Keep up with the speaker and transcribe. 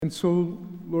And so,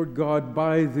 Lord God,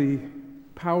 by the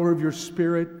power of your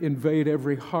Spirit, invade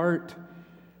every heart.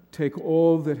 Take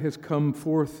all that has come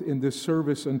forth in this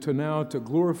service until now to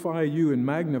glorify you and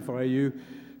magnify you,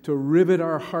 to rivet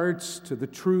our hearts to the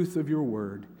truth of your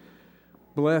word.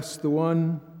 Bless the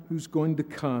one who's going to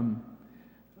come,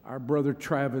 our brother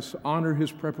Travis. Honor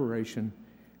his preparation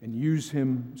and use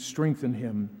him, strengthen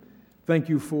him. Thank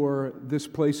you for this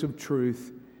place of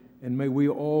truth, and may we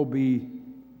all be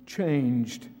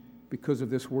changed because of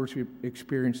this worship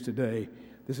experience today.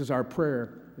 This is our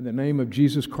prayer in the name of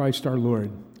Jesus Christ our Lord.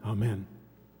 Amen.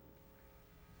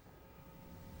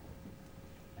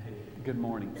 Hey, good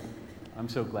morning. I'm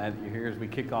so glad that you're here as we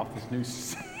kick off this new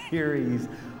series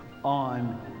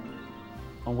on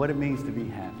what it means to be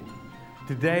happy.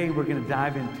 Today we're going to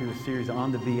dive into a series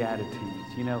on the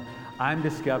Beatitudes. You know, I'm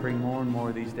discovering more and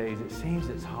more these days, it seems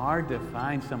it's hard to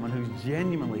find someone who's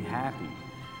genuinely happy.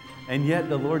 And yet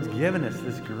the Lord's given us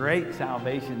this great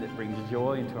salvation that brings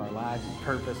joy into our lives and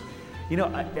purpose. You know,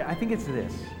 I think it's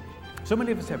this. So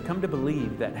many of us have come to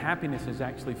believe that happiness is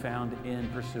actually found in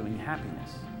pursuing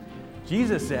happiness.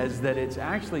 Jesus says that it's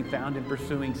actually found in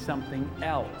pursuing something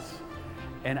else.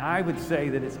 And I would say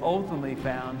that it's ultimately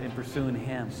found in pursuing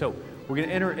Him. So we're going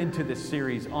to enter into this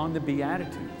series on the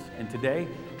Beatitudes. And today,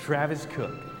 Travis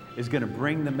Cook is going to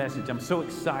bring the message. I'm so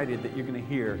excited that you're going to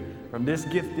hear from this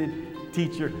gifted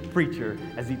teacher, preacher,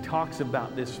 as he talks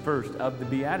about this first of the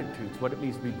Beatitudes, what it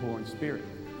means to be poor in spirit.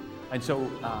 And so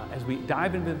as we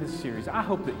dive into this series, I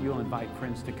hope that you'll invite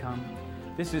friends to come.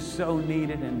 This is so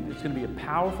needed, and it's going to be a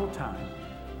powerful time.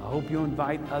 I hope you'll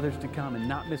invite others to come and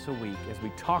not miss a week as we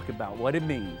talk about what it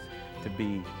means to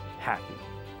be happy.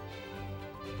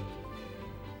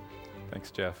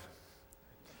 Thanks, Jeff.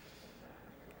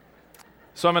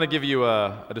 So I'm going to give you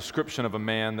a description of a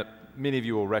man that many of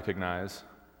you will recognize.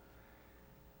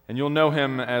 And you'll know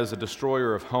him as a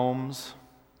destroyer of homes,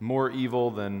 more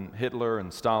evil than Hitler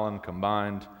and Stalin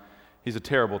combined. He's a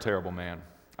terrible, terrible man.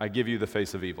 I give you the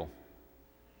face of evil.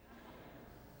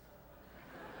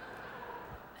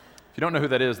 If you don't know who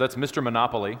that is, that's Mr.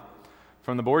 Monopoly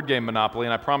from the board game Monopoly,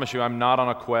 and I promise you I'm not on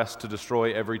a quest to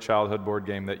destroy every childhood board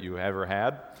game that you ever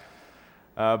had.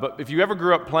 But if you ever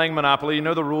grew up playing Monopoly, you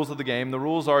know the rules of the game. The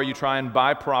rules are you try and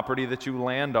buy property that you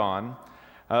land on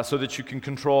so that you can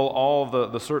control all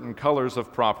the certain colors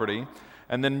of property,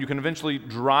 and then you can eventually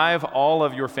drive all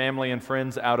of your family and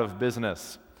friends out of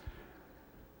business.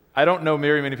 I don't know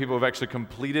very many people who have actually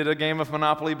completed a game of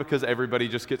Monopoly because everybody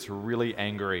just gets really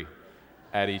angry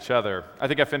at each other. I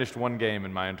think I finished one game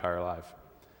in my entire life.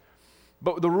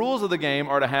 But the rules of the game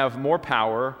are to have more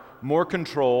power, more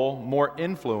control, more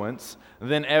influence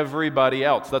than everybody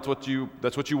else. That's what you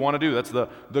want to do. That's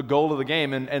the goal of the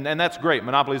game, and that's great.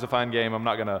 Monopoly's a fine game. I'm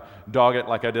not going to dog it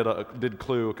like I did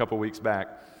Clue a couple weeks back.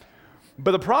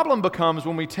 But the problem becomes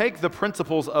when we take the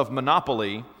principles of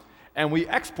Monopoly and we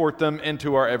export them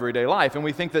into our everyday life, and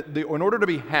we think that in order to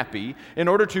be happy, in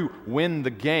order to win the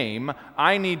game,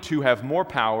 I need to have more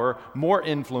power, more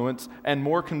influence, and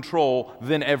more control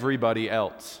than everybody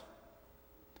else.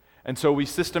 And so we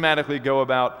systematically go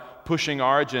about pushing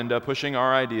our agenda, pushing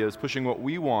our ideas, pushing what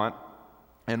we want,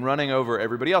 and running over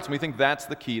everybody else. And we think that's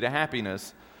the key to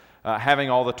happiness, having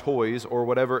all the toys or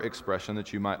whatever expression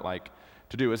that you might like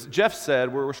to do. As Jeff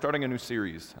said, we're starting a new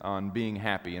series on being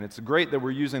happy, and it's great that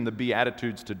we're using the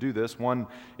Beatitudes to do this. One,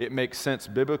 it makes sense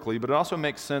biblically, but it also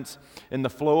makes sense in the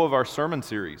flow of our sermon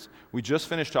series. We just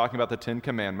finished talking about the Ten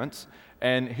Commandments,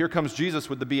 and here comes Jesus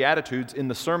with the Beatitudes in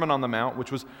the Sermon on the Mount,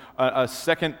 which was a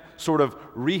second sort of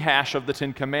rehash of the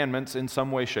Ten Commandments in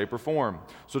some way, shape, or form.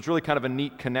 So it's really kind of a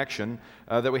neat connection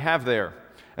that we have there.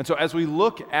 And so as we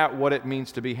look at what it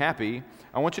means to be happy,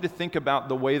 I want you to think about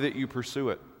the way that you pursue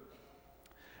it,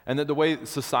 and that the way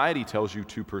society tells you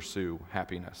to pursue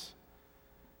happiness.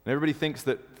 And everybody thinks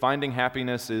that finding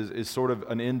happiness is sort of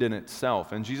an end in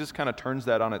itself, and Jesus kind of turns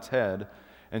that on its head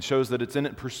and shows that it's in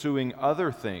it pursuing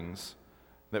other things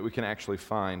that we can actually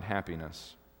find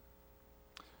happiness.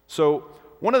 So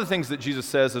one of the things that Jesus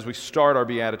says as we start our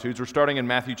Beatitudes, we're starting in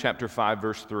Matthew chapter 5,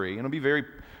 verse 3, and it'll be a very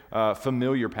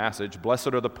familiar passage. Blessed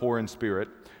are the poor in spirit,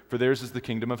 for theirs is the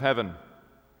kingdom of heaven.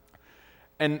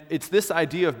 And it's this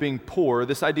idea of being poor,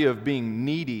 this idea of being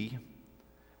needy,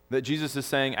 that Jesus is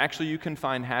saying, actually, you can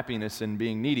find happiness in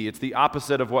being needy. It's the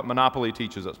opposite of what Monopoly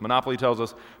teaches us. Monopoly tells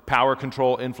us power,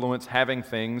 control, influence, having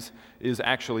things is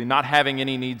actually not having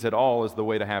any needs at all is the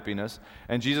way to happiness.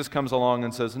 And Jesus comes along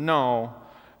and says, no,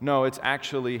 it's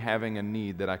actually having a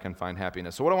need that I can find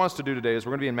happiness. So what I want us to do today is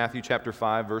we're going to be in Matthew chapter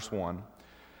 5, verse 1.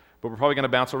 But we're probably going to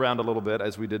bounce around a little bit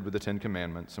as we did with the Ten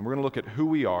Commandments. And we're going to look at who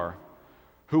we are,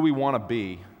 who we want to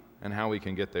be, and how we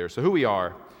can get there. So who we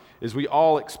are is we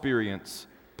all experience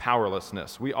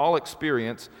powerlessness. We all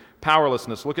experience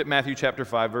powerlessness. Look at Matthew chapter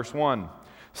 5, verse 1.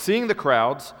 Seeing the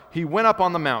crowds, he went up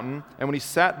on the mountain, and when he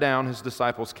sat down, his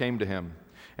disciples came to him.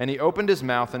 And he opened his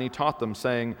mouth, and he taught them,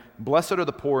 saying, Blessed are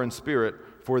the poor in spirit,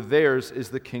 for theirs is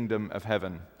the kingdom of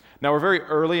heaven. Now, we're very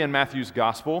early in Matthew's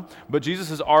gospel, but Jesus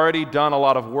has already done a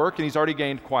lot of work, and he's already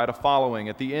gained quite a following.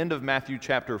 At the end of Matthew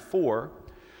chapter 4,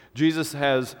 Jesus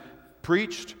has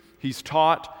preached, he's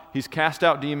taught, he's cast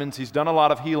out demons, he's done a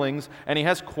lot of healings, and he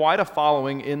has quite a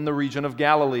following in the region of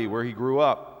Galilee where he grew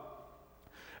up.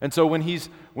 And so when he's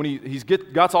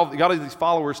got all these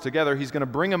followers together, he's going to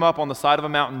bring them up on the side of a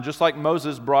mountain, just like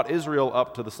Moses brought Israel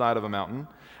up to the side of a mountain.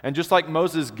 And just like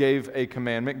Moses gave a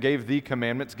commandment, gave the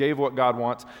commandments, gave what God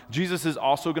wants, Jesus is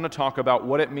also going to talk about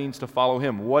what it means to follow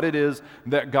him, what it is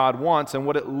that God wants, and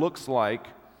what it looks like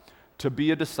to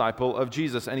be a disciple of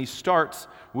Jesus. And he starts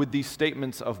with these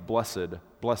statements of blessed,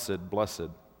 blessed, blessed.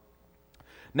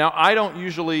 Now, I don't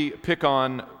usually pick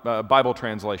on Bible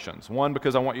translations. One,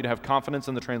 because I want you to have confidence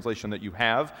in the translation that you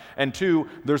have. And two,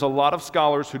 there's a lot of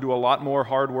scholars who do a lot more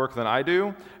hard work than I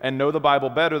do and know the Bible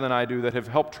better than I do that have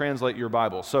helped translate your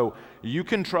Bible. So you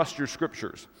can trust your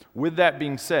scriptures. With that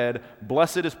being said,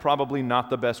 blessed is probably not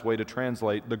the best way to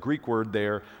translate the Greek word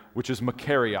there, which is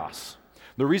makarios.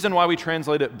 The reason why we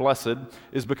translate it blessed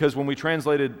is because when we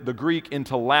translated the Greek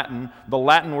into Latin, the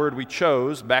Latin word we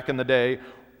chose back in the day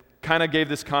kind of gave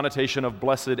this connotation of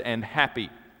blessed and happy.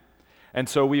 And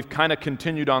so we've kind of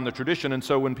continued on the tradition, and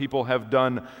so when people have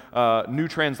done new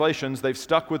translations, they've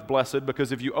stuck with blessed,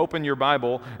 because if you open your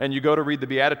Bible and you go to read the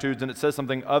Beatitudes and it says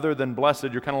something other than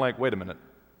blessed, you're kind of like, wait a minute,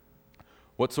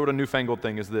 what sort of newfangled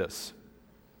thing is this?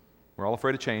 We're all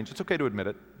afraid of change. It's okay to admit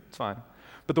it. It's fine.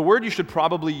 But the word you should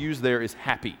probably use there is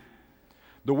happy.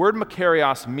 The word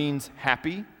makarios means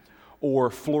happy or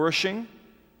flourishing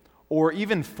or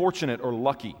even fortunate or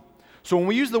lucky. So when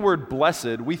we use the word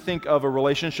blessed, we think of a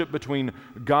relationship between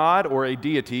God or a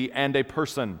deity and a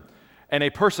person. And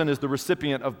a person is the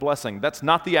recipient of blessing. That's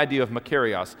not the idea of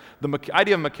makarios. The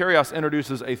idea of makarios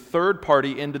introduces a third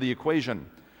party into the equation.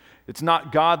 It's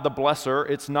not God the blesser.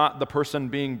 It's not the person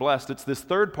being blessed. It's this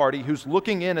third party who's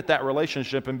looking in at that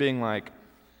relationship and being like,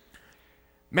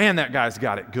 man, that guy's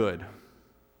got it good.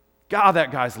 God,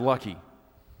 that guy's lucky.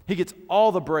 He gets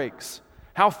all the breaks.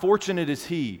 How fortunate is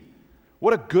he?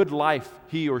 What a good life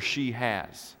he or she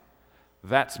has.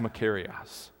 That's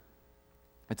makarios.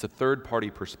 It's a third-party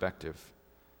perspective.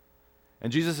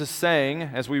 And Jesus is saying,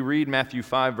 as we read Matthew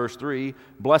 5, verse 3,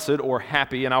 blessed or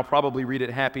happy, and I'll probably read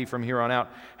it happy from here on out,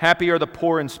 happy are the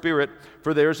poor in spirit,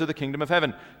 for theirs is the kingdom of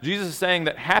heaven. Jesus is saying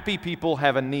that happy people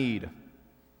have a need.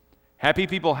 Happy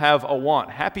people have a want.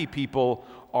 Happy people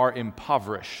are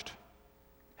impoverished.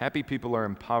 Happy people are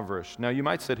impoverished. Now, you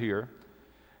might sit here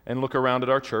and look around at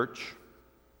our church,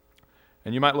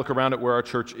 and you might look around at where our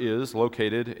church is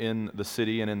located in the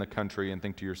city and in the country and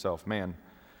think to yourself, man,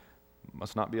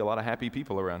 must not be a lot of happy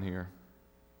people around here,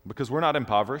 because we're not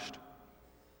impoverished.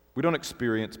 We don't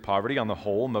experience poverty on the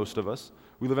whole, most of us.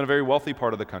 We live in a very wealthy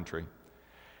part of the country.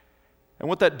 And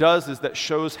what that does is that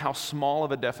shows how small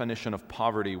of a definition of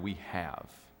poverty we have.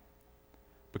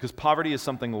 Because poverty is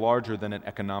something larger than an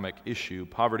economic issue.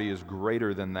 Poverty is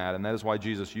greater than that, and that is why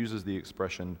Jesus uses the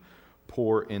expression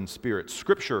poor in spirit.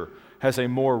 Scripture has a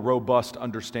more robust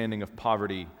understanding of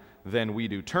poverty than we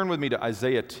do. Turn with me to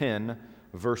Isaiah 10,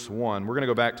 verse 1. We're going to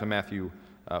go back to Matthew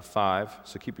 5,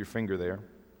 so keep your finger there.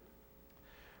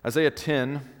 Isaiah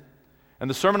 10, and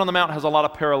the Sermon on the Mount has a lot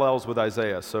of parallels with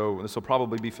Isaiah, so this will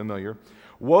probably be familiar.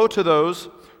 Woe to those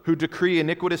who decree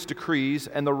iniquitous decrees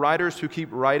and the writers who keep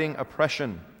writing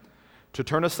oppression, to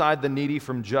turn aside the needy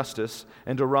from justice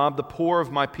and to rob the poor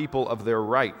of my people of their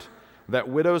right, that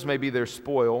widows may be their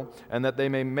spoil and that they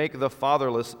may make the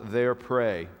fatherless their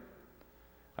prey.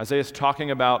 Isaiah is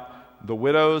talking about the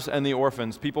widows and the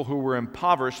orphans, people who were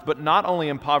impoverished, but not only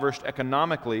impoverished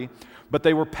economically, but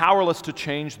they were powerless to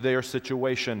change their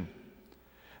situation.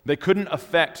 They couldn't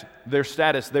affect their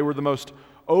status. They were the most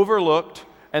overlooked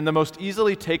and the most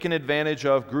easily taken advantage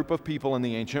of group of people in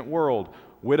the ancient world,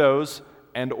 widows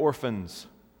and orphans.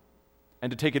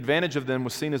 And to take advantage of them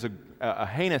was seen as a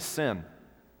heinous sin.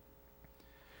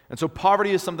 And so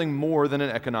poverty is something more than an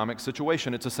economic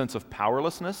situation. It's a sense of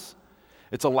powerlessness.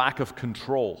 It's a lack of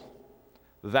control.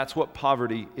 That's what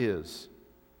poverty is.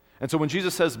 And so when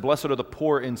Jesus says, blessed are the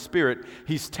poor in spirit,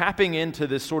 he's tapping into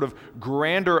this sort of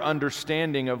grander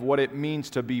understanding of what it means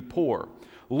to be poor.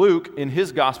 Luke, in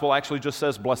his gospel, actually just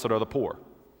says, blessed are the poor.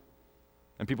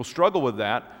 And people struggle with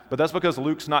that, but that's because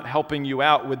Luke's not helping you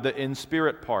out with the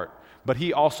in-spirit part. But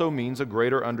he also means a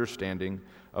greater understanding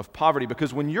of poverty.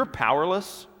 Because when you're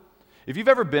powerless, If you've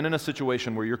ever been in a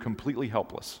situation where you're completely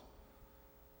helpless,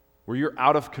 where you're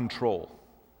out of control,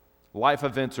 life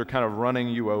events are kind of running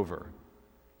you over,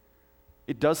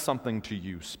 it does something to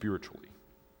you spiritually.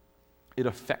 It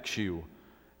affects you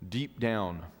deep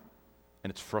down,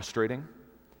 and it's frustrating,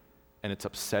 and it's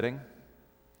upsetting.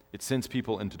 It sends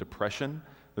people into depression.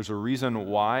 There's a reason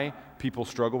why people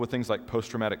struggle with things like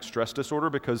post-traumatic stress disorder,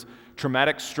 because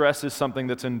traumatic stress is something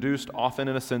that's induced often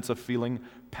in a sense of feeling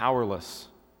powerless.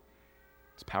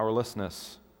 It's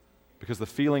powerlessness, because the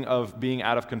feeling of being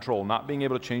out of control, not being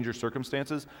able to change your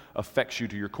circumstances, affects you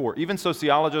to your core. Even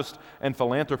sociologists and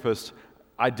philanthropists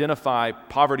identify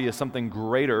poverty as something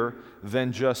greater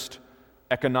than just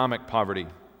economic poverty.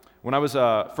 When I was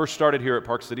first started here at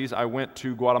Park Cities, I went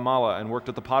to Guatemala and worked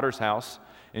at the Potter's House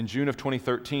in June of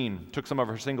 2013. Took some of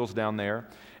our singles down there.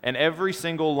 And every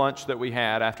single lunch that we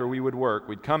had after we would work,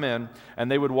 we'd come in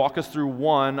and they would walk us through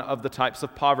one of the types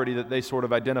of poverty that they sort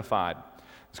of identified.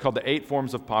 It's called the 8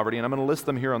 forms of poverty, and I'm going to list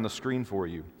them here on the screen for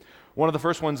you. One of the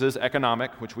first ones is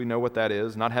economic, which we know what that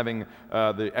is, not having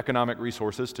the economic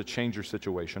resources to change your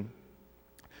situation.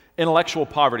 Intellectual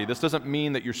poverty. This doesn't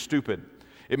mean that you're stupid.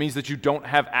 It means that you don't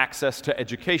have access to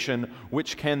education,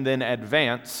 which can then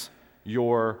advance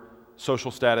your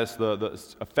social status,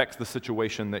 affects the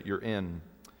situation that you're in.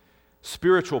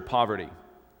 Spiritual poverty.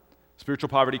 Spiritual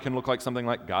poverty can look like something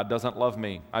like, God doesn't love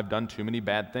me. I've done too many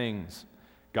bad things.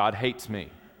 God hates me.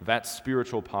 That's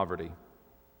spiritual poverty.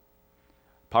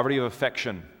 Poverty of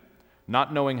affection.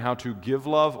 Not knowing how to give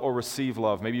love or receive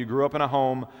love. Maybe you grew up in a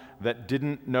home that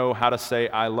didn't know how to say,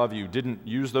 I love you, didn't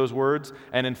use those words,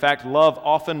 and in fact, love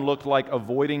often looked like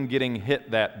avoiding getting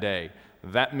hit that day.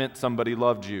 That meant somebody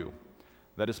loved you.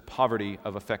 That is poverty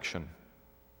of affection.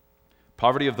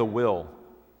 Poverty of the will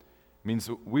means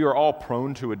we are all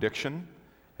prone to addiction,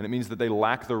 and it means that they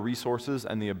lack the resources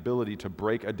and the ability to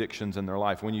break addictions in their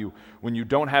life. When you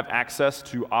don't have access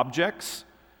to objects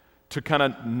to kind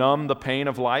of numb the pain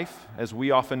of life, as we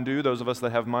often do, those of us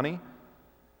that have money,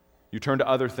 you turn to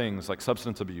other things like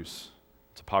substance abuse.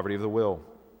 It's a poverty of the will.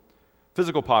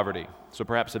 Physical poverty, so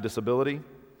perhaps a disability.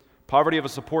 Poverty of a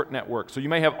support network. So you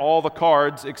may have all the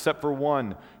cards except for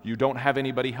one. You don't have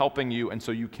anybody helping you, and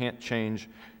so you can't change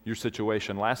your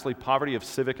situation. Lastly, poverty of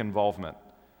civic involvement,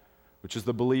 which is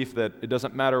the belief that it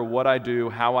doesn't matter what I do,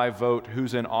 how I vote,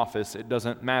 who's in office, it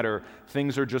doesn't matter.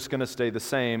 Things are just going to stay the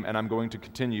same, and I'm going to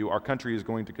continue, our country is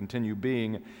going to continue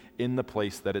being in the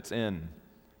place that it's in.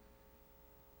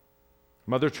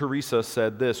 Mother Teresa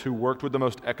said this, who worked with the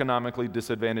most economically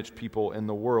disadvantaged people in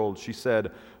the world. She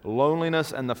said,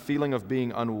 loneliness and the feeling of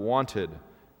being unwanted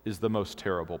is the most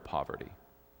terrible poverty.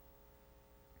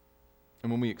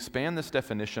 And when we expand this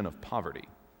definition of poverty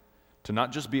to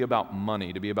not just be about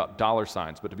money, to be about dollar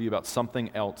signs, but to be about something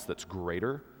else that's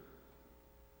greater,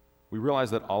 we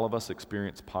realize that all of us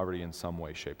experience poverty in some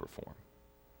way, shape, or form.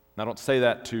 And I don't say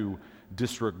that to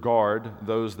disregard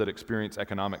those that experience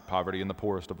economic poverty and the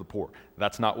poorest of the poor.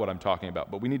 That's not what I'm talking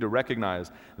about. But we need to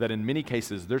recognize that in many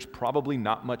cases, there's probably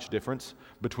not much difference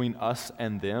between us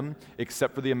and them,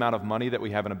 except for the amount of money that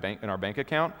we have in our bank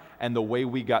account and the way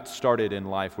we got started in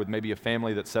life with maybe a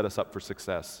family that set us up for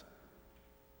success.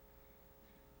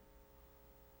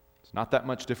 It's not that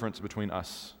much difference between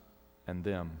us and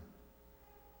them.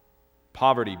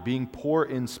 Poverty, being poor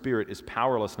in spirit, is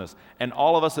powerlessness. And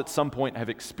all of us at some point have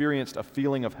experienced a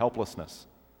feeling of helplessness.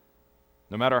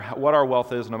 No matter what our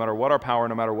wealth is, no matter what our power,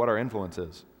 no matter what our influence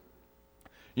is.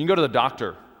 You can go to the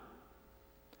doctor,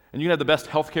 and you can have the best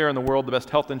health care in the world, the best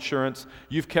health insurance.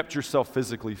 You've kept yourself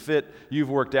physically fit. You've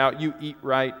worked out. You eat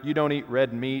right. You don't eat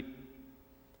red meat.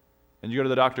 And you go to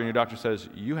the doctor, and your doctor says,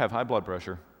 you have high blood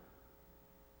pressure.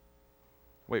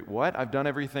 Wait, what? I've done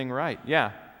everything right.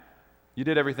 Yeah. You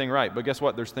did everything right, but guess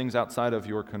what? There's things outside of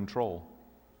your control.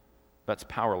 That's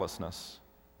powerlessness.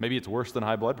 Maybe it's worse than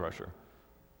high blood pressure.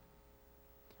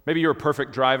 Maybe you're a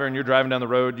perfect driver and you're driving down the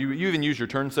road. You even use your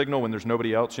turn signal when there's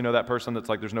nobody else. You know that person that's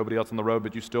like there's nobody else on the road,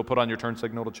 but you still put on your turn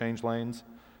signal to change lanes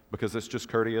because it's just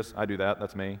courteous. I do that.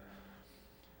 That's me.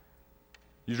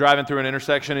 You're driving through an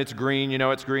intersection. It's green. You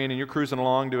know it's green, and you're cruising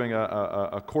along doing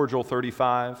a cordial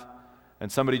 35, and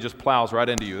somebody just plows right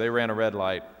into you. They ran a red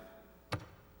light. I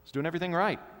was doing everything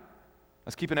right. I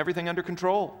was keeping everything under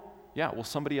control. Yeah, well,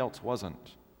 somebody else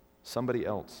wasn't. Somebody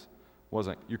else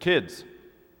wasn't. Your kids.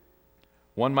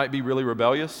 One might be really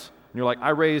rebellious, and you're like, I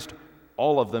raised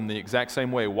all of them the exact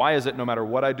same way. Why is it no matter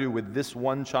what I do with this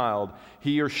one child,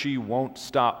 he or she won't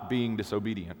stop being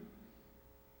disobedient?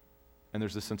 And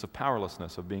there's this sense of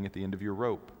powerlessness, of being at the end of your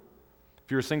rope.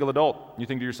 If you're a single adult, you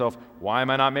think to yourself, why am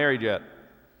I not married yet?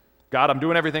 God, I'm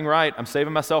doing everything right. I'm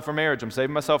saving myself for marriage. I'm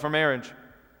saving myself for marriage.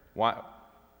 Why?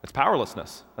 It's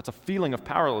powerlessness. That's a feeling of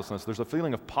powerlessness. There's a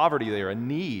feeling of poverty there, a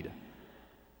need.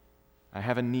 I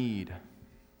have a need.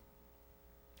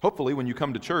 Hopefully, when you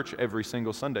come to church every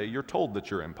single Sunday, you're told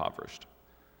that you're impoverished.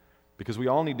 Because we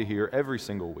all need to hear every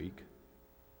single week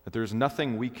that there's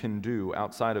nothing we can do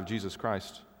outside of Jesus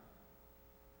Christ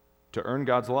to earn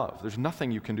God's love. There's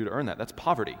nothing you can do to earn that. That's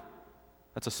poverty.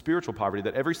 That's a spiritual poverty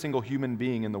that every single human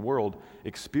being in the world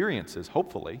experiences,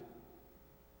 hopefully,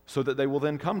 so that they will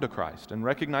then come to Christ and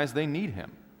recognize they need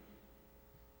Him.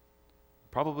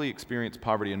 Probably experience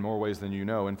poverty in more ways than you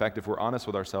know. In fact, if we're honest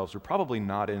with ourselves, we're probably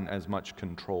not in as much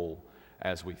control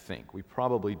as we think. We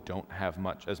probably don't have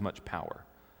as much power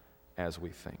as we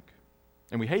think.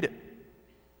 And we hate it.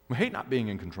 We hate not being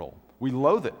in control. We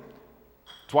loathe it.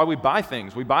 It's why we buy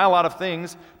things. We buy a lot of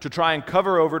things to try and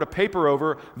to paper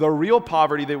over the real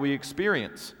poverty that we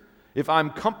experience. If I'm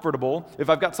comfortable, if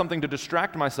I've got something to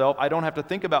distract myself, I don't have to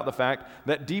think about the fact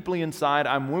that deeply inside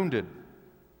I'm wounded.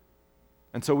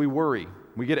 And so we worry.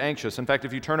 We get anxious. In fact,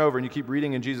 if you turn over and you keep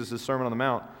reading in Jesus' Sermon on the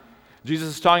Mount, Jesus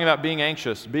is talking about being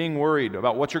anxious, being worried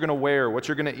about what you're going to wear, what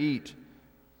you're going to eat.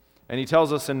 And he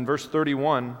tells us in verse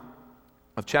 31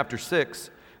 of chapter 6,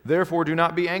 "Therefore do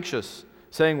not be anxious,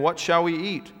 saying, 'What shall we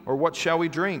eat? Or what shall we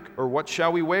drink? Or what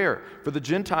shall we wear?' For the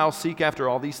Gentiles seek after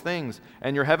all these things,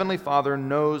 and your heavenly Father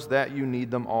knows that you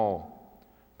need them all.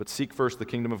 But seek first the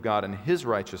kingdom of God and His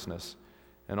righteousness,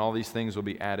 and all these things will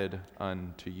be added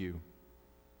unto you."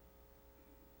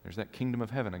 There's that kingdom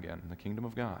of heaven again, the kingdom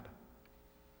of God.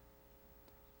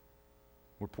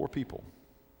 We're poor people.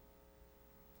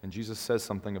 And Jesus says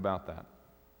something about that.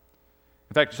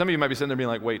 In fact, some of you might be sitting there being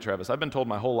like, "Wait, Travis, I've been told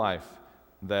my whole life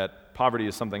that poverty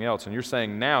is something else." And you're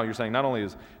saying not only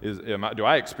do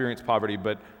I experience poverty,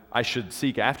 but I should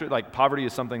seek after it. Like poverty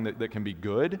is something that can be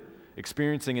good.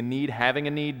 Experiencing a need, having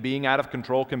a need, being out of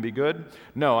control can be good.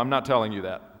 No, I'm not telling you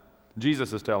that.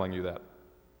 Jesus is telling you that.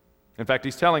 In fact,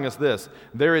 He's telling us this: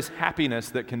 there is happiness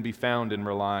that can be found in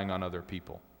relying on other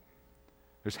people.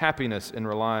 There's happiness in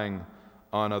relying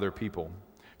on other people.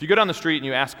 If you go down the street and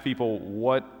you ask people,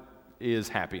 what is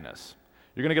happiness?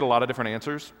 You're going to get a lot of different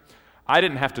answers. I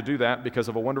didn't have to do that because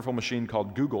of a wonderful machine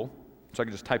called Google, so I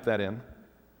could just type that in.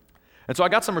 And so I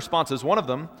got some responses. One of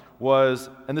them was,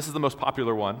 and this is the most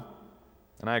popular one,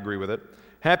 and I agree with it: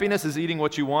 happiness is eating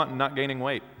what you want and not gaining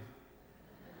weight.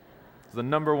 It's the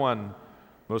number one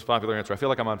most popular answer. I feel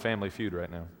like I'm on Family Feud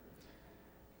right now.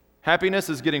 Happiness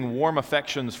is getting warm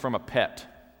affections from a pet.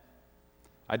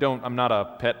 I'm not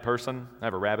a pet person. I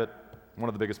have a rabbit. One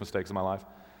of the biggest mistakes of my life.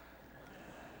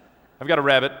 I've got a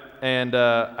rabbit, and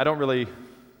I don't really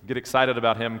get excited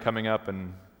about him coming up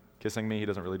and kissing me. He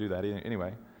doesn't really do that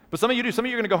anyway. But some of you do. Some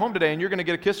of you are going to go home today, and you're going to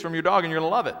get a kiss from your dog, and you're going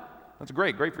to love it. That's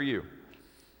great. Great for you.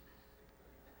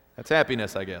 That's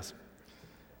happiness, I guess.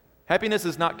 Happiness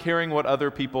is not caring what other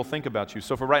people think about you.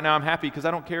 So for right now, I'm happy because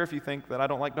I don't care if you think that I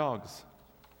don't like dogs.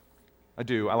 I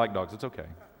do. I like dogs. It's okay.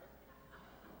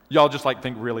 Y'all just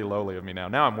think really lowly of me now.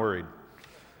 Now I'm worried.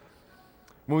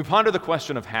 When we ponder the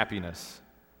question of happiness,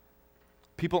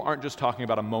 people aren't just talking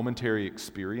about a momentary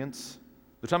experience.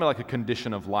 They're talking about a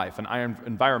condition of life, an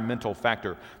environmental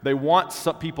factor. They want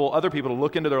other people to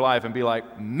look into their life and be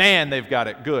like, "Man, they've got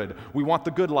it good. We want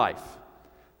the good life."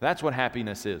 That's what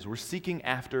happiness is. We're seeking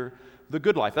after the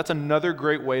good life. That's another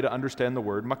great way to understand the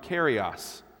word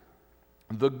makarios.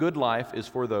 The good life is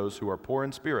for those who are poor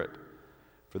in spirit,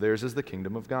 for theirs is the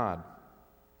kingdom of God.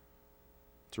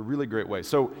 It's a really great way.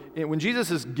 So when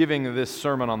Jesus is giving this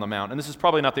Sermon on the Mount, and this is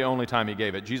probably not the only time He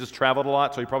gave it. Jesus traveled a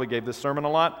lot, so He probably gave this sermon a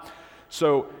lot.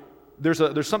 So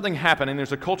there's something happening.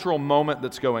 There's a cultural moment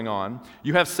that's going on.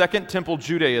 You have Second Temple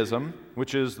Judaism,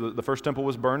 which is the first temple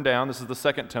was burned down. This is the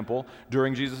second temple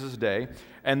during Jesus' day.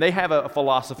 And they have a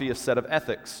philosophy, a set of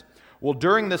ethics. Well,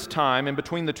 during this time, in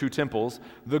between the two temples,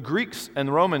 the Greeks and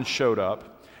the Romans showed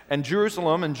up, and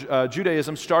Jerusalem and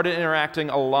Judaism started interacting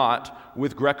a lot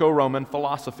with Greco-Roman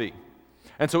philosophy.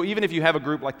 And so even if you have a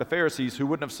group like the Pharisees who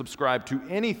wouldn't have subscribed to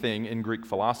anything in Greek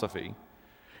philosophy,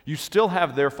 you still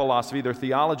have their philosophy, their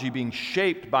theology being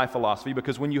shaped by philosophy,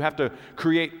 because when you have to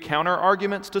create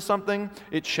counter-arguments to something,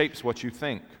 it shapes what you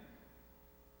think.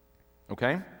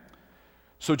 Okay?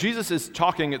 So Jesus is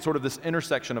talking at sort of this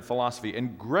intersection of philosophy.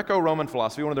 In Greco-Roman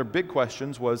philosophy, one of their big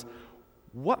questions was,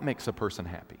 what makes a person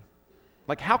happy?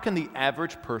 How can the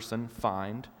average person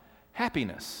find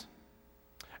happiness?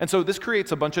 And so this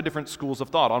creates a bunch of different schools of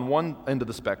thought. On one end of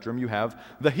the spectrum, you have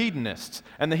the hedonists.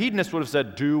 And the hedonists would have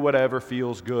said, do whatever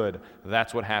feels good.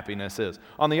 That's what happiness is.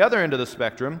 On the other end of the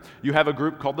spectrum, you have a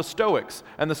group called the Stoics.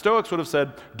 And the Stoics would have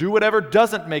said, do whatever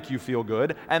doesn't make you feel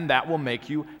good, and that will make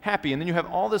you happy. And then you have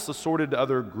all this assorted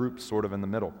other groups sort of in the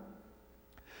middle.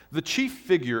 The chief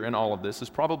figure in all of this is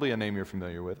probably a name you're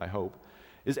familiar with, I hope,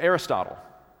 is Aristotle.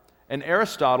 And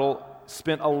Aristotle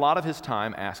spent a lot of his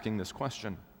time asking this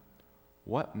question: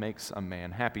 what makes a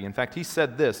man happy? In fact, he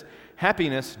said this: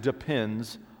 happiness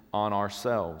depends on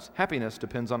ourselves. Happiness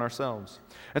depends on ourselves.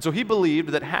 And so he believed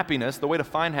that happiness, the way to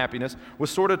find happiness,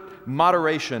 was sort of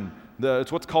moderation.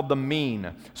 It's what's called the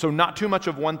mean. So not too much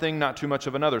of one thing, not too much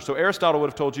of another. So Aristotle would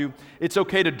have told you it's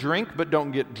okay to drink, but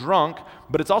don't get drunk.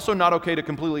 But it's also not okay to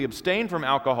completely abstain from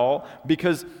alcohol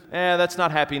because that's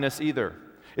not happiness either.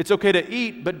 It's okay to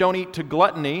eat, but don't eat to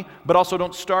gluttony, but also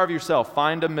don't starve yourself.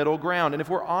 Find a middle ground. And if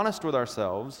we're honest with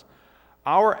ourselves,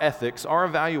 our ethics, our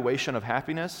evaluation of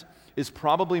happiness is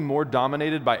probably more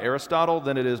dominated by Aristotle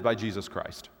than it is by Jesus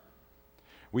Christ.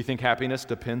 We think happiness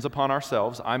depends upon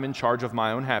ourselves. I'm in charge of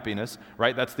my own happiness,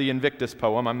 right? That's the Invictus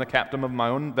poem. I'm the captain of my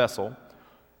own vessel.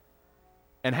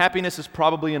 And happiness is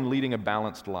probably in leading a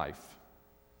balanced life.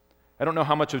 I don't know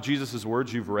how much of Jesus'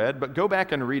 words you've read, but go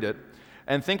back and read it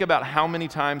and think about how many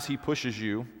times he pushes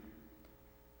you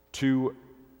to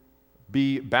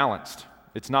be balanced.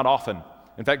 It's not often.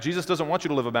 In fact, Jesus doesn't want you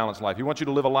to live a balanced life. He wants you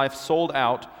to live a life sold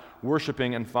out,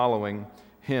 worshiping and following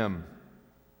him.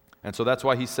 And so that's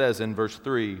why he says in verse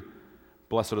 3,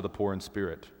 blessed are the poor in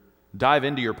spirit. Dive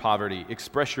into your poverty,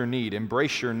 express your need,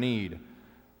 embrace your need.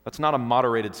 That's not a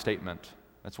moderated statement.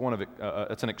 That's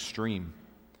that's an extreme.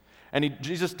 And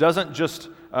Jesus doesn't just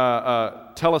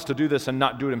tell us to do this and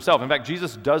not do it himself. In fact,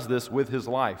 Jesus does this with his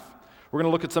life. We're going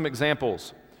to look at some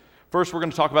examples. First, we're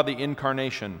going to talk about the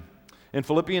incarnation. In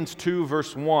Philippians 2,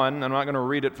 verse 1, I'm not going to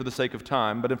read it for the sake of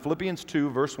time, but in Philippians 2,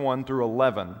 verse 1 through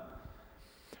 11,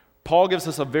 Paul gives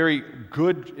us a very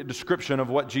good description of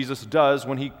what Jesus does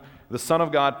when the Son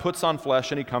of God puts on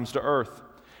flesh and he comes to earth.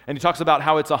 And he talks about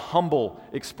how it's a humble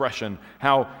expression,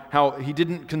 how he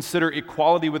didn't consider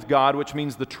equality with God, which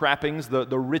means the trappings, the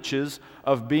riches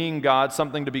of being God,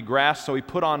 something to be grasped, so he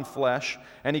put on flesh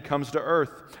and he comes to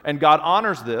earth. And God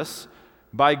honors this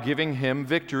by giving him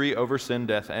victory over sin,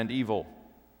 death, and evil.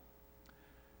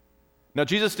 Now,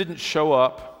 Jesus didn't show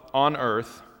up on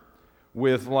earth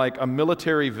with like a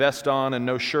military vest on and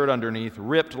no shirt underneath,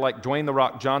 ripped like Dwayne "The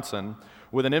Rock" Johnson,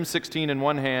 with an M16 in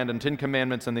one hand and 10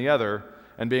 Commandments in the other,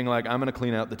 and being like, I'm going to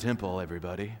clean out the temple,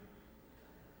 everybody.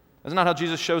 That's not how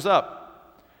Jesus shows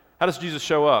up. How does Jesus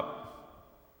show up?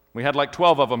 We had like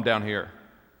 12 of them down here.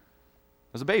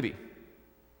 As a baby.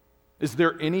 Is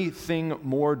there anything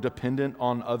more dependent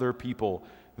on other people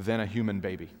than a human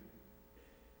baby?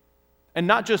 And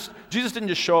not just, Jesus didn't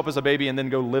just show up as a baby and then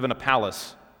go live in a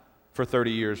palace for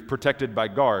 30 years, protected by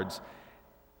guards.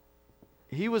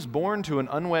 He was born to an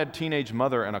unwed teenage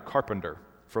mother and a carpenter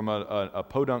from a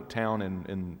podunk town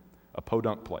in a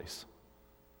podunk place.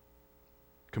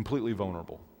 Completely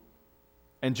vulnerable.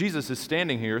 And Jesus is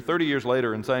standing here 30 years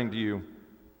later and saying to you,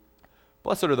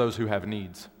 blessed are those who have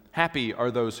needs. Happy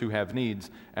are those who have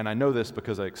needs, and I know this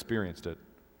because I experienced it.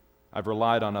 I've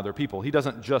relied on other people. He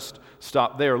doesn't just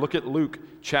stop there. Look at Luke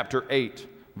chapter 8,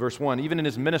 verse 1. Even in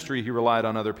his ministry, he relied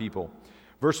on other people.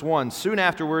 Verse 1, soon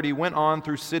afterward he went on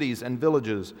through cities and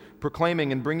villages,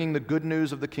 proclaiming and bringing the good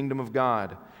news of the kingdom of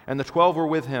God. And the 12 were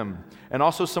with him, and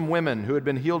also some women who had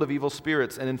been healed of evil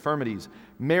spirits and infirmities.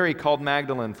 Mary called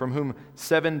Magdalene, from whom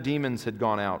 7 demons had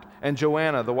gone out, and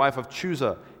Joanna, the wife of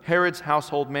Chuza, Herod's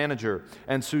household manager,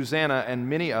 and Susanna, and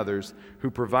many others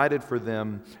who provided for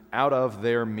them out of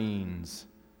their means.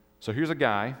 So here's a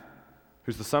guy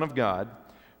who's the Son of God,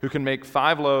 who can make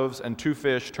 5 loaves and 2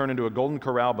 fish turn into a Golden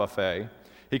Corral buffet.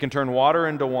 He can turn water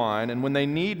into wine, and when they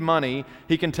need money,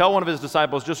 he can tell one of his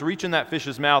disciples, just reach in that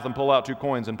fish's mouth and pull out 2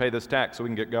 coins and pay this tax so we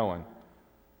can get going.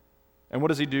 And what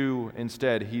does he do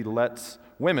instead? He lets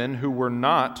women who were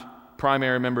not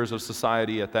primary members of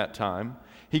society at that time,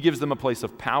 he gives them a place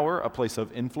of power, a place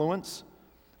of influence,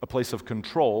 a place of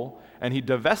control, and he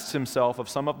divests himself of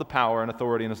some of the power and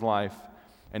authority in his life,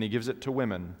 and he gives it to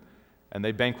women, and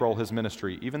they bankroll his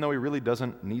ministry, even though he really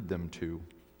doesn't need them to.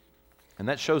 And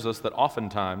that shows us that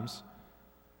oftentimes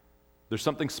there's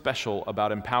something special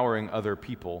about empowering other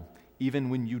people, even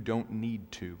when you don't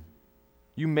need to.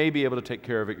 You may be able to take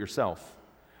care of it yourself,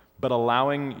 but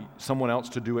allowing someone else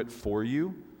to do it for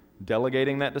you,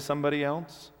 delegating that to somebody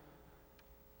else,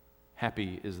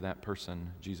 happy is that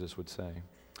person, Jesus would say.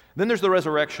 Then there's the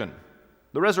resurrection.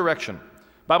 The resurrection.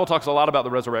 The Bible talks a lot about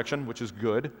the resurrection, which is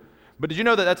good. But did you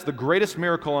know that that's the greatest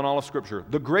miracle in all of Scripture?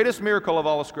 The greatest miracle of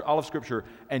all of Scripture,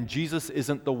 and Jesus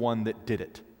isn't the one that did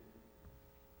it.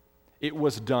 It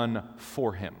was done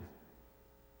for him.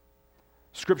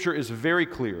 Scripture is very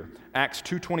clear. Acts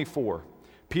 2:24.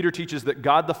 Peter teaches that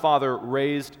God the Father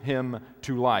raised him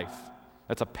to life.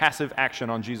 That's a passive action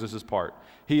on Jesus' part.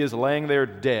 He is laying there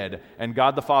dead, and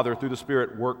God the Father, through the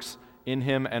Spirit, works in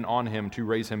him and on him to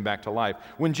raise him back to life.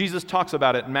 When Jesus talks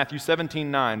about it in Matthew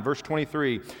 17:9, verse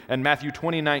 23, and Matthew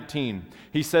 20:19,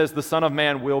 he says the Son of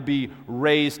Man will be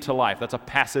raised to life. That's a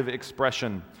passive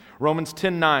expression. Romans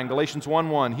 10:9, Galatians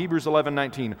 1:1, Hebrews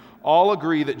 11:19, all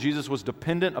agree that Jesus was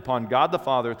dependent upon God the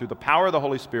Father through the power of the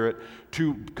Holy Spirit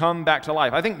to come back to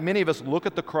life. I think many of us look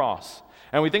at the cross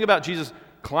and we think about Jesus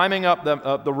climbing up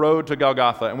the road to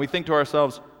Golgotha, and we think to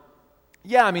ourselves,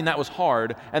 yeah, I mean, that was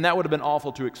hard, and that would have been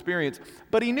awful to experience,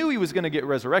 but he knew he was going to get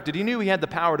resurrected. He knew he had the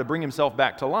power to bring himself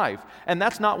back to life, and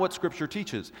that's not what Scripture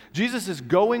teaches. Jesus is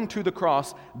going to the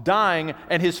cross, dying,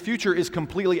 and his future is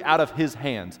completely out of his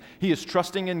hands. He is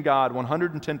trusting in God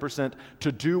 110%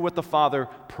 to do what the Father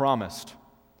promised,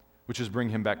 which is bring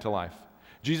him back to life.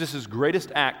 Jesus'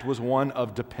 greatest act was one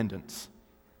of dependence,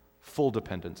 full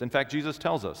dependence. In fact, Jesus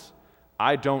tells us,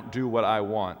 I don't do what I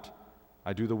want,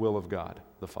 I do the will of God,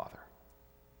 the Father.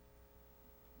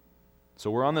 So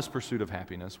we're on this pursuit of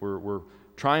happiness. We're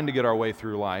trying to get our way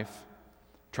through life,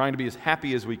 trying to be as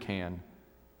happy as we can.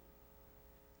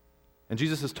 And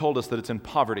Jesus has told us that it's in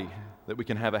poverty that we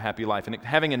can have a happy life, and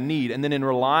having a need, and then in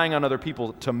relying on other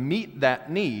people to meet that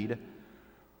need,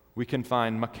 we can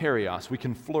find makarios, we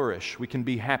can flourish, we can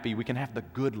be happy, we can have the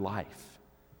good life.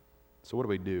 So what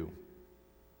do?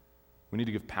 We need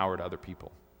to give power to other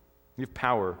people. Give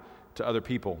power to other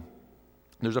people.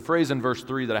 There's a phrase in verse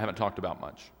 3 that I haven't talked about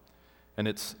much. And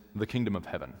it's the kingdom of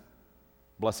heaven.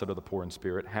 Blessed are the poor in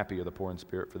spirit, happy are the poor in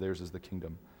spirit, for theirs is the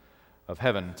kingdom of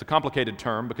heaven. It's a complicated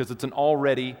term because it's an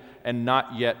already and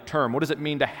not yet term. What does it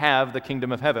mean to have the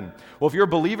kingdom of heaven? Well, if you're a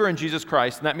believer in Jesus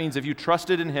Christ, and that means if you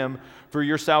trusted in him for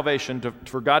your salvation,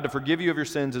 for God to forgive you of your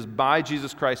sins is by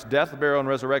Jesus Christ's death, burial, and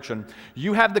resurrection,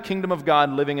 you have the kingdom of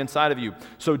God living inside of you.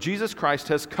 So Jesus Christ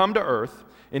has come to earth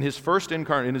in his first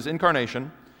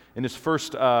incarnation, in his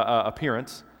first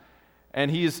appearance,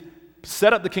 and he's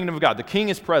set up the kingdom of God. The king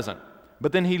is present,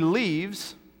 but then he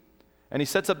leaves and he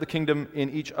sets up the kingdom in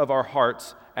each of our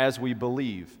hearts as we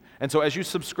believe. And so as you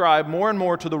subscribe more and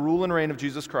more to the rule and reign of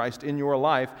Jesus Christ in your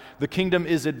life, the kingdom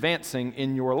is advancing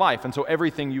in your life. And so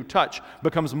everything you touch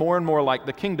becomes more and more like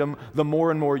the kingdom, the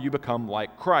more and more you become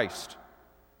like Christ.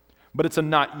 But it's a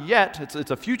not yet,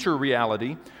 it's a future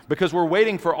reality, because we're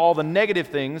waiting for all the negative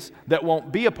things that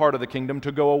won't be a part of the kingdom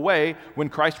to go away when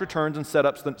Christ returns and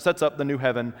sets up the new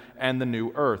heaven and the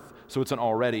new earth. So it's an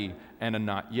already and a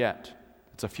not yet.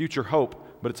 It's a future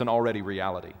hope, but it's an already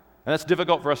reality. And that's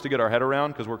difficult for us to get our head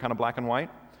around because we're kind of black and white.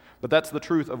 But that's the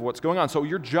truth of what's going on. So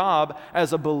your job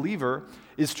as a believer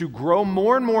is to grow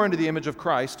more and more into the image of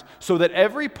Christ so that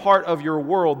every part of your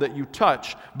world that you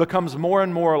touch becomes more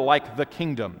and more like the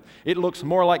kingdom. It looks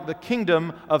more like the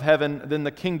kingdom of heaven than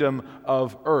the kingdom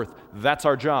of earth. That's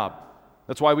our job.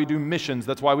 That's why we do missions.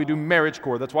 That's why we do Marriage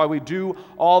Corps. That's why we do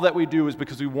all that we do, is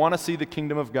because we want to see the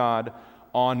kingdom of God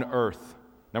on earth.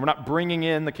 Now, we're not bringing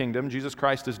in the kingdom. Jesus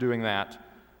Christ is doing that.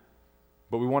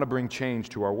 But we want to bring change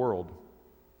to our world.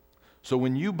 So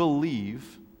when you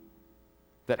believe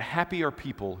that happy are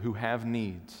people who have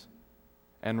needs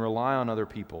and rely on other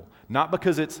people, not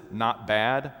because it's not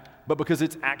bad, but because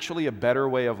it's actually a better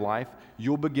way of life,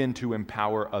 you'll begin to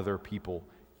empower other people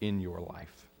in your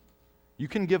life. You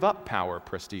can give up power,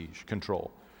 prestige,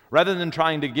 control. Rather than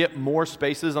trying to get more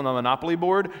spaces on the Monopoly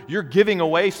board, you're giving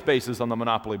away spaces on the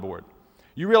Monopoly board.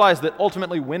 You realize that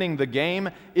ultimately winning the game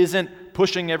isn't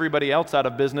pushing everybody else out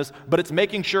of business, but it's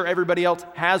making sure everybody else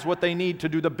has what they need to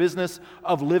do the business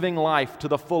of living life to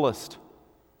the fullest,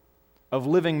 of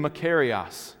living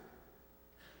makarios.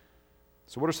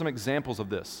 So what are some examples of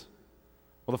this?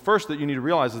 Well, the first that you need to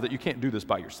realize is that you can't do this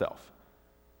by yourself.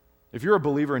 If you're a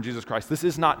believer in Jesus Christ, this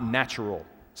is not natural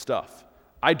stuff.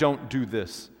 I don't do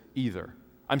this either.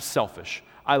 I'm selfish.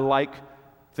 I like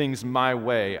things my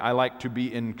way. I like to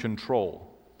be in control.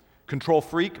 Control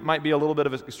freak might be a little bit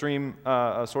of an extreme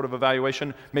sort of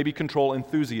evaluation. Maybe control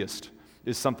enthusiast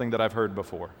is something that I've heard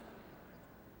before.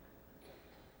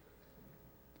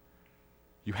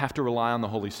 You have to rely on the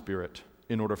Holy Spirit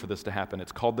in order for this to happen.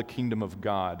 It's called the kingdom of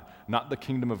God, not the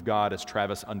kingdom of God as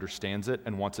Travis understands it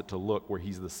and wants it to look where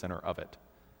he's the center of it.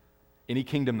 Any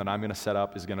kingdom that I'm going to set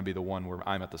up is going to be the one where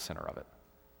I'm at the center of it,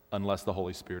 unless the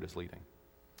Holy Spirit is leading.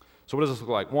 So what does this look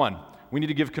like? One, we need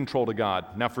to give control to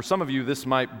God. Now, for some of you, this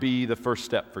might be the first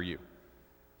step for you.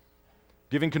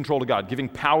 Giving control to God, giving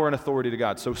power and authority to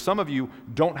God. So some of you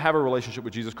don't have a relationship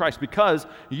with Jesus Christ because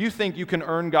you think you can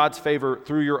earn God's favor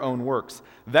through your own works.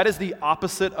 That is the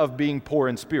opposite of being poor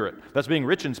in spirit. That's being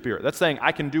rich in spirit. That's saying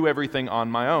I can do everything on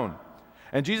my own.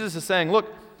 And Jesus is saying,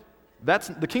 look,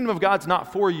 the kingdom of God's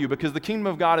not for you, because the kingdom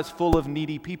of God is full of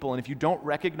needy people. And if you don't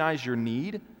recognize your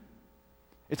need,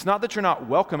 it's not that you're not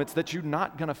welcome, it's that you're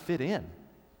not going to fit in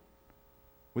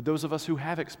with those of us who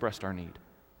have expressed our need.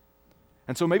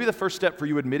 And so maybe the first step for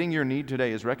you admitting your need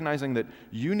today is recognizing that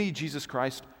you need Jesus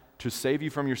Christ to save you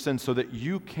from your sins so that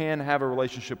you can have a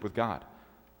relationship with God.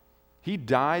 He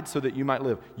died so that you might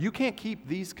live. You can't keep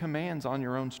these commands on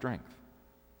your own strength.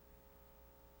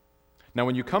 Now,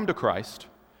 when you come to Christ,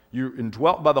 you're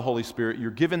indwelt by the Holy Spirit,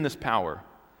 you're given this power.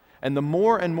 And the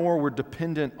more and more we're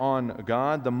dependent on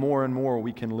God, the more and more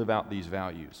we can live out these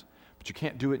values. But you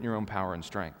can't do it in your own power and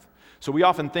strength. So we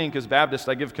often think, as Baptists,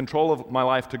 I give control of my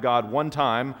life to God one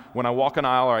time when I walk an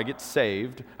aisle or I get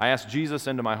saved. I ask Jesus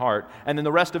into my heart, and then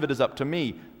the rest of it is up to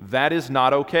me. That is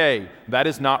not okay. That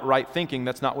is not right thinking.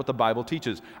 That's not what the Bible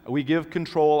teaches. We give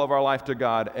control of our life to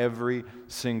God every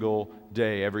single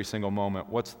day, every single moment.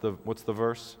 What's the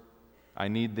verse? I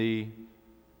need thee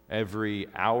every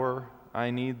hour.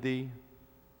 I need thee.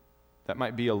 That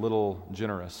might be a little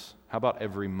generous. How about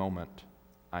every moment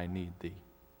I need thee?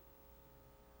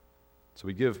 So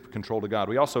we give control to God.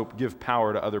 We also give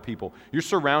power to other people. You're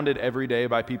surrounded every day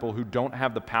by people who don't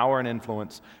have the power and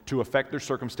influence to affect their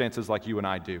circumstances like you and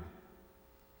I do.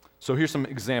 So here's some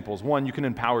examples. One, you can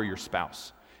empower your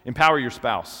spouse. Empower your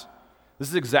spouse. This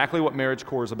is exactly what Marriage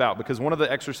Corps is about, because one of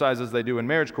the exercises they do in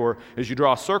Marriage Corps is you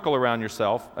draw a circle around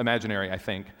yourself, imaginary, I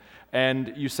think,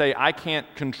 and you say, I can't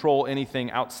control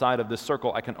anything outside of this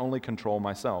circle. I can only control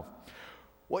myself.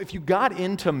 Well, if you got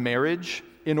into marriage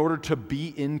in order to be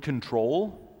in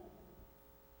control,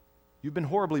 you've been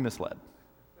horribly misled.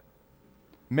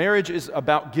 Marriage is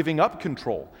about giving up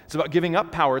control. It's about giving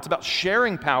up power. It's about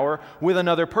sharing power with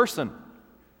another person.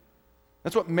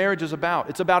 That's what marriage is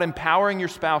about. It's about empowering your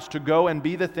spouse to go and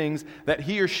be the things that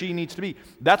he or she needs to be.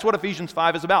 That's what Ephesians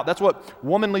 5 is about. That's what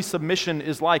womanly submission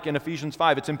is like in Ephesians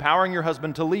 5. It's empowering your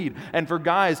husband to lead. And for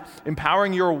guys,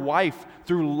 empowering your wife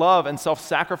through love and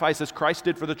self-sacrifice as Christ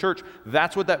did for the church.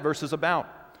 That's what that verse is about.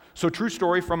 So true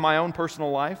story from my own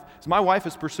personal life is my wife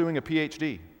is pursuing a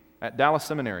PhD at Dallas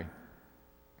Seminary.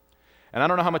 And I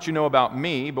don't know how much you know about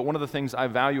me, but one of the things I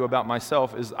value about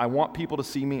myself is I want people to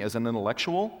see me as an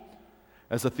intellectual,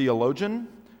 as a theologian,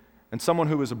 and someone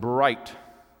who is bright.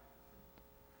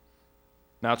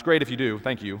 Now, it's great if you do,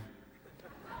 thank you.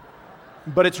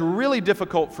 But it's really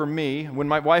difficult for me when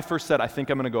my wife first said, I think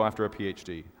I'm going to go after a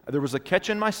PhD. There was a catch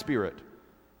in my spirit,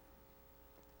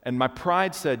 and my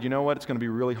pride said, you know what, it's going to be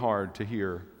really hard to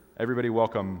hear everybody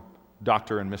welcome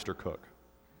Dr. and Mr. Cook,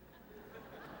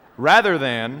 rather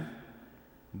than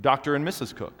Dr. and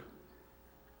Mrs. Cook.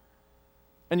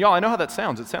 And y'all, I know how that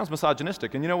sounds. It sounds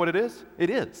misogynistic. And you know what it is? It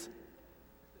is.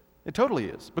 It totally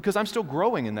is. Because I'm still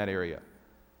growing in that area.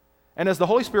 And as the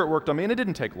Holy Spirit worked on me, and it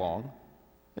didn't take long.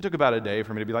 It took about a day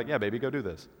for me to be like, yeah, baby, go do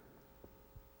this.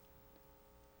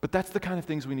 But that's the kind of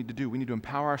things we need to do. We need to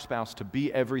empower our spouse to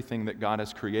be everything that God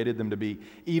has created them to be,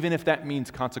 even if that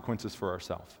means consequences for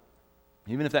ourselves.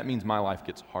 Even if that means my life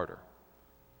gets harder.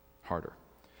 Harder.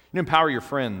 You empower your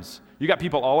friends. You got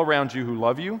people all around you who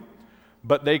love you,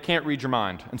 but they can't read your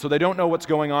mind. And so they don't know what's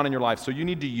going on in your life. So you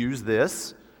need to use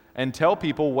this and tell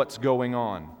people what's going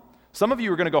on. Some of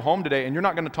you are going to go home today and you're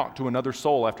not going to talk to another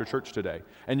soul after church today.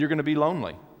 And you're going to be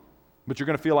lonely. But you're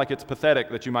going to feel like it's pathetic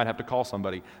that you might have to call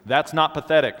somebody. That's not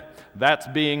pathetic. That's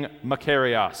being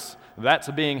makarios. That's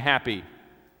being happy.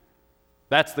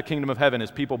 That's the kingdom of heaven,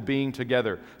 is people being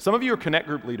together. Some of you are connect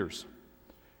group leaders.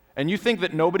 And you think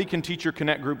that nobody can teach your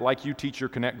connect group like you teach your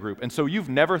connect group. And so you've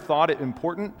never thought it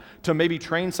important to maybe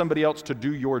train somebody else to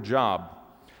do your job.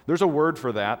 There's a word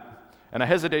for that, and I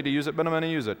hesitate to use it, but I'm going to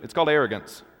use it. It's called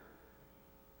arrogance.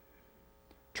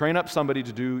 Train up somebody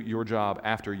to do your job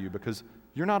after you, because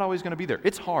you're not always going to be there.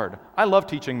 It's hard. I love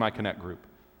teaching my connect group.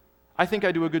 I think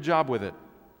I do a good job with it.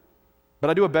 But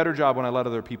I do a better job when I let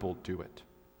other people do it.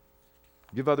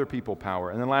 Give other people power.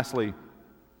 And then lastly,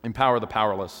 empower the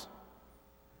powerless.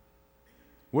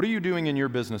 What are you doing in your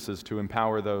businesses to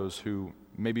empower those who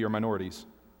maybe are minorities?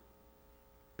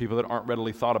 People that aren't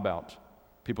readily thought about,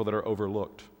 people that are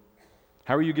overlooked.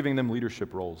 How are you giving them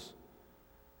leadership roles?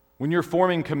 When you're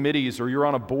forming committees or you're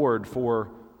on a board for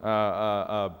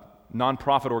a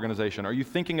nonprofit organization, are you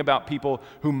thinking about people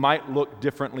who might look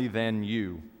differently than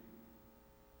you?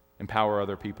 Empower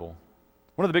other people.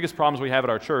 One of the biggest problems we have at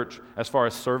our church as far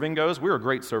as serving goes, we're a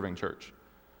great serving church.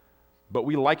 But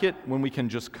we like it when we can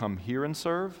just come here and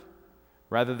serve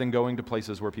rather than going to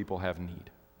places where people have need.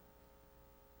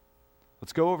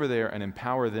 Let's go over there and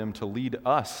empower them to lead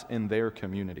us in their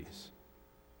communities.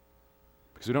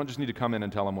 Because we don't just need to come in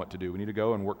and tell them what to do. We need to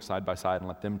go and work side by side and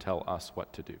let them tell us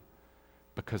what to do.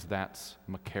 because that's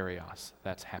makarios,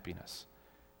 that's happiness.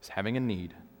 It's having a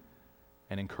need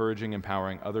and encouraging,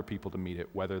 empowering other people to meet it,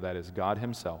 whether that is God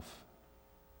himself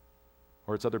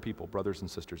or it's other people, brothers and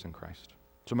sisters in Christ.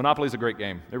 So Monopoly is a great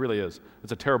game. It really is.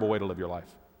 It's a terrible way to live your life.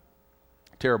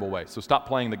 Terrible way. So stop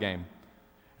playing the game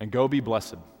and go be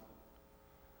blessed.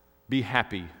 Be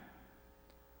happy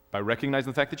by recognizing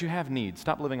the fact that you have needs.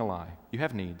 Stop living a lie. You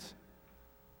have needs.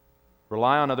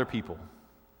 Rely on other people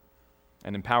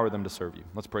and empower them to serve you.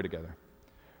 Let's pray together.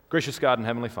 Gracious God and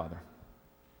Heavenly Father,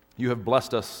 you have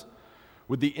blessed us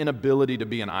with the inability to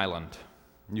be an island.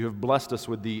 You have blessed us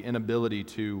with the inability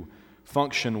to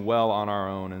function well on our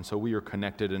own, and so we are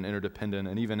connected and interdependent,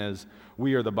 and even as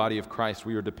we are the body of Christ,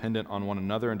 we are dependent on one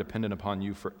another and dependent upon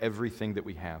you for everything that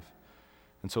we have.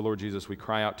 And so, Lord Jesus, we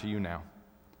cry out to you now.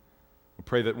 We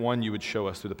pray that, one, you would show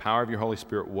us through the power of your Holy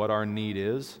Spirit what our need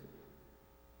is,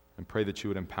 and pray that you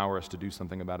would empower us to do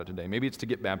something about it today. Maybe it's to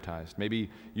get baptized.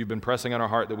 Maybe you've been pressing on our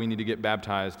heart that we need to get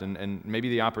baptized, and maybe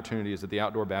the opportunity is at the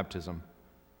outdoor baptism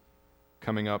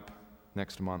coming up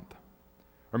next month.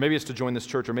 Or maybe it's to join this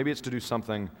church, or maybe it's to do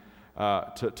something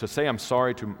to say I'm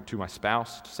sorry to my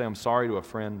spouse, to say I'm sorry to a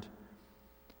friend,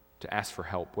 to ask for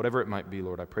help. Whatever it might be,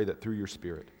 Lord, I pray that through your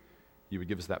Spirit, you would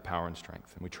give us that power and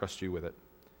strength, and we trust you with it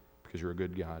because you're a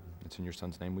good God. It's in your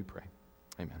Son's name we pray.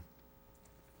 Amen.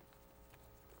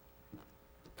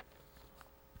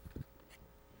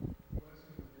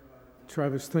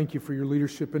 Travis, thank you for your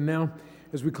leadership. And now,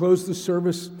 as we close the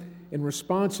service, in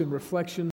response and reflection